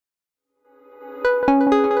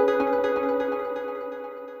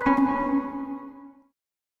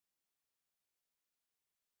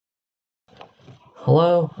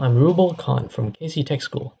Hello, I'm Rubal Khan from KC Tech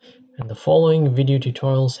School, and the following video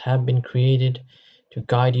tutorials have been created to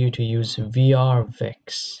guide you to use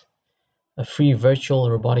VRVex, a free virtual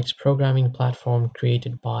robotics programming platform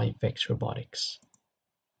created by Vex Robotics.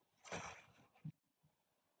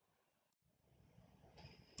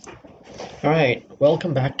 Alright,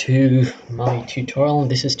 welcome back to my tutorial.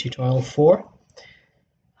 This is tutorial 4.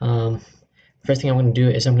 First thing I'm going to do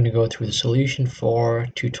is I'm going to go through the solution for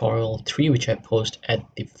tutorial 3, which I post at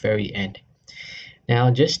the very end.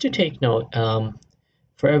 Now, just to take note,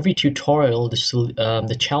 for every tutorial,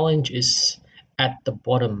 the challenge is at the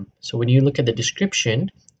bottom. So when you look at the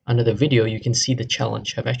description under the video, you can see the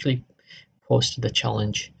challenge. I've actually posted the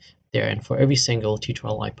challenge there, and for every single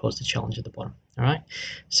tutorial, I post the challenge at the bottom. All right,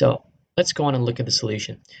 so let's go on and look at the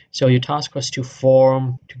solution. So your task was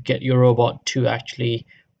to get your robot to actually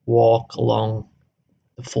walk along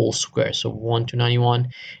the full square. So 1 to 91,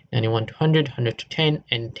 91 to 100, 100 to 10,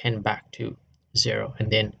 and 10 back to 0,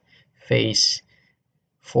 and then face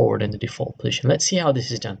forward in the default position. Let's see how this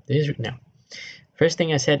is done. This is now. First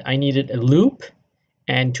thing I said, I needed a loop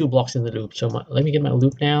and 2 blocks in the loop. So let me get my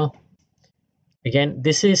loop now. Again,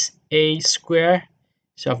 this is a square,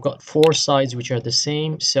 so I've got 4 sides which are the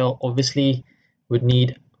same. So obviously would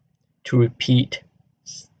need to repeat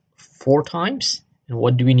 4 times. And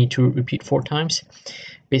what do we need to repeat 4 times?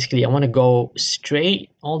 Basically, I want to go straight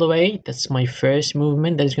all the way. That's my first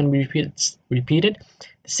movement that is going to be repeated.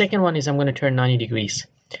 The second one is I'm going to turn 90 degrees.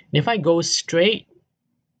 And if I go straight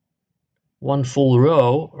one full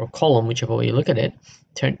row or column, whichever way you look at it,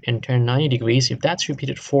 turn 90 degrees, if that's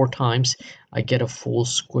repeated 4 times, I get a full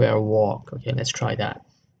square walk. Okay, let's try that.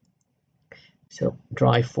 So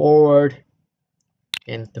drive forward,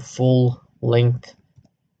 and the full length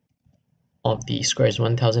of the square is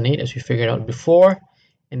 1008, as we figured out before,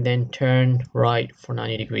 and then turn right for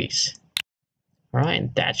 90 degrees. All right,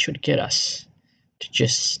 and that should get us to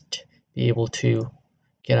just be able to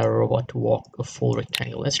get our robot to walk a full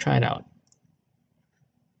rectangle. Let's try it out.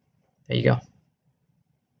 There you go.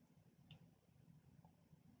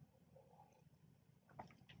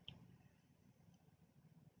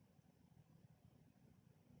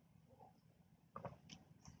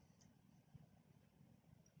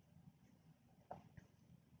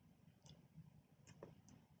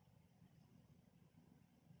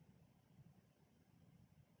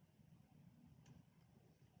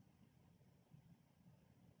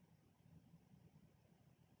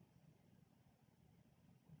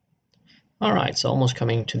 All right, so almost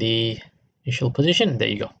coming to the initial position. There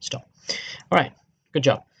you go, stop. All right, good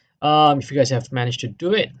job. If you guys have managed to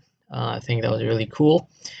do it, I think that was really cool.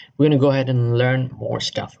 We're gonna go ahead and learn more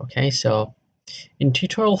stuff, okay? So in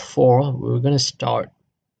tutorial 4, we're gonna start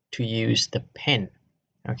to use the pen.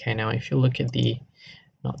 Okay, now if you look at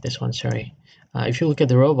not this one, sorry. If you look at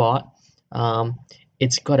the robot,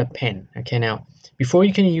 it's got a pen, okay? Now, before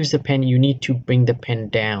you can use the pen, you need to bring the pen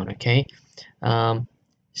down, okay?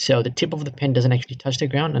 So the tip of the pen doesn't actually touch the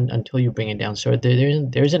ground until you bring it down. So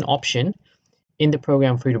there's an option in the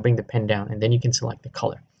program for you to bring the pen down, and then you can select the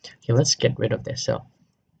color. Okay, let's get rid of this. So,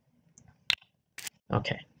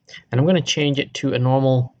 okay, and I'm going to change it to a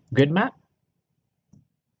normal grid map,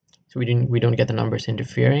 so we don't get the numbers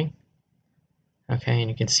interfering. Okay, and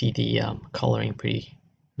you can see the coloring pretty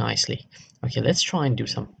nicely. Okay, let's try and do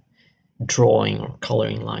some drawing or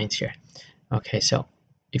coloring lines here. Okay, so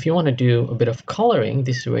if you want to do a bit of coloring,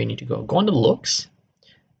 this is where you need to go. Go on to looks.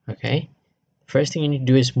 Okay, first thing you need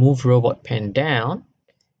to do is move robot pen down,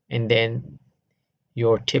 and then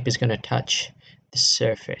your tip is going to touch the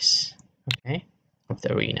surface, okay, of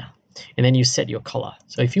the arena, and then you set your color.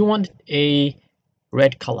 So if you want a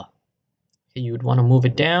red color, okay, you would want to move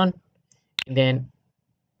it down, and then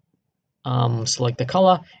select the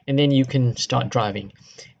color, and then you can start driving.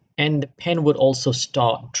 And the pen would also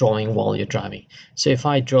start drawing while you're driving. So if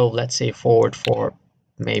I drove, let's say, forward for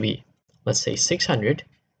maybe, let's say 600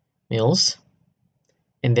 mils,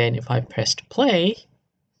 and then if I pressed play,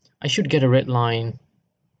 I should get a red line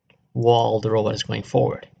while the robot is going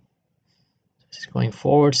forward. So this is going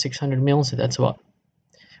forward 600 mils, so that's about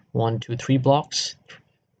 1, 2, 3 blocks,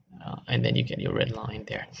 and then you get your red line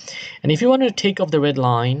there. And if you want to take off the red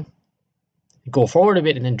line, go forward a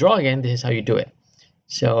bit and then draw again, this is how you do it.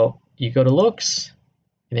 So you go to looks,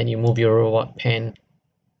 and then you move your robot pen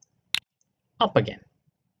up again,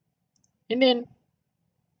 and then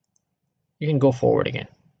you can go forward again.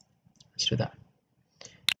 Let's do that.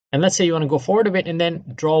 And let's say you want to go forward a bit and then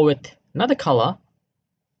draw with another color.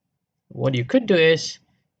 What you could do is,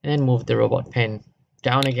 and then move the robot pen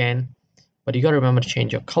down again, but you got to remember to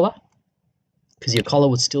change your color. because your color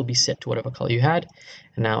would still be set to whatever color you had.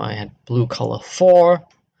 And now I had blue color 4,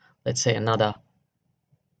 let's say another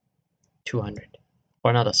 200 or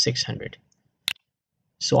another 600.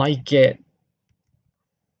 So I get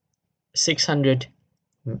 600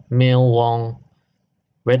 mil long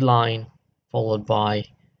red line followed by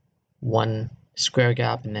one square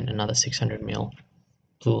gap and then another 600 mil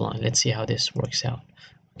blue line. Let's see how this works out.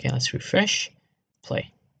 Okay, let's refresh,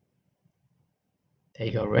 play. There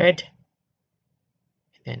you go, red,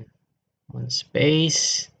 and then one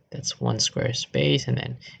space, that's one square space, and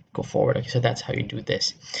then go forward. Okay, so that's how you do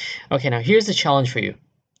this. Okay, now here's the challenge for you.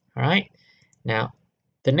 All right, now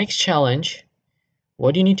the next challenge,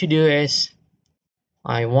 what you need to do is,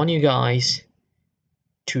 I want you guys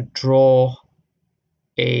to draw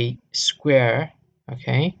a square,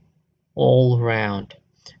 okay, all round.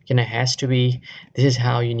 Again, it has to be, this is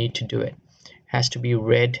how you need to do it. It has to be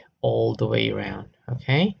red all the way around,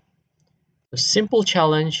 okay? So simple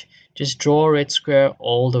challenge, just draw a red square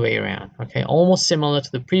all the way around, okay? Almost similar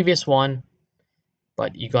to the previous one,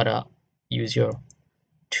 but you gotta use your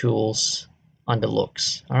tools under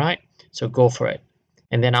looks, all right? So go for it.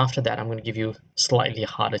 And then after that, I'm going to give you a slightly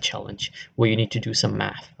harder challenge where you need to do some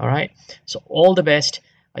math, all right? So all the best.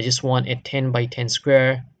 I just want a 10 by 10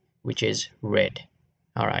 square, which is red.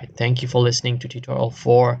 All right, thank you for listening to tutorial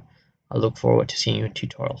 4. I look forward to seeing you in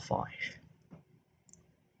tutorial 5.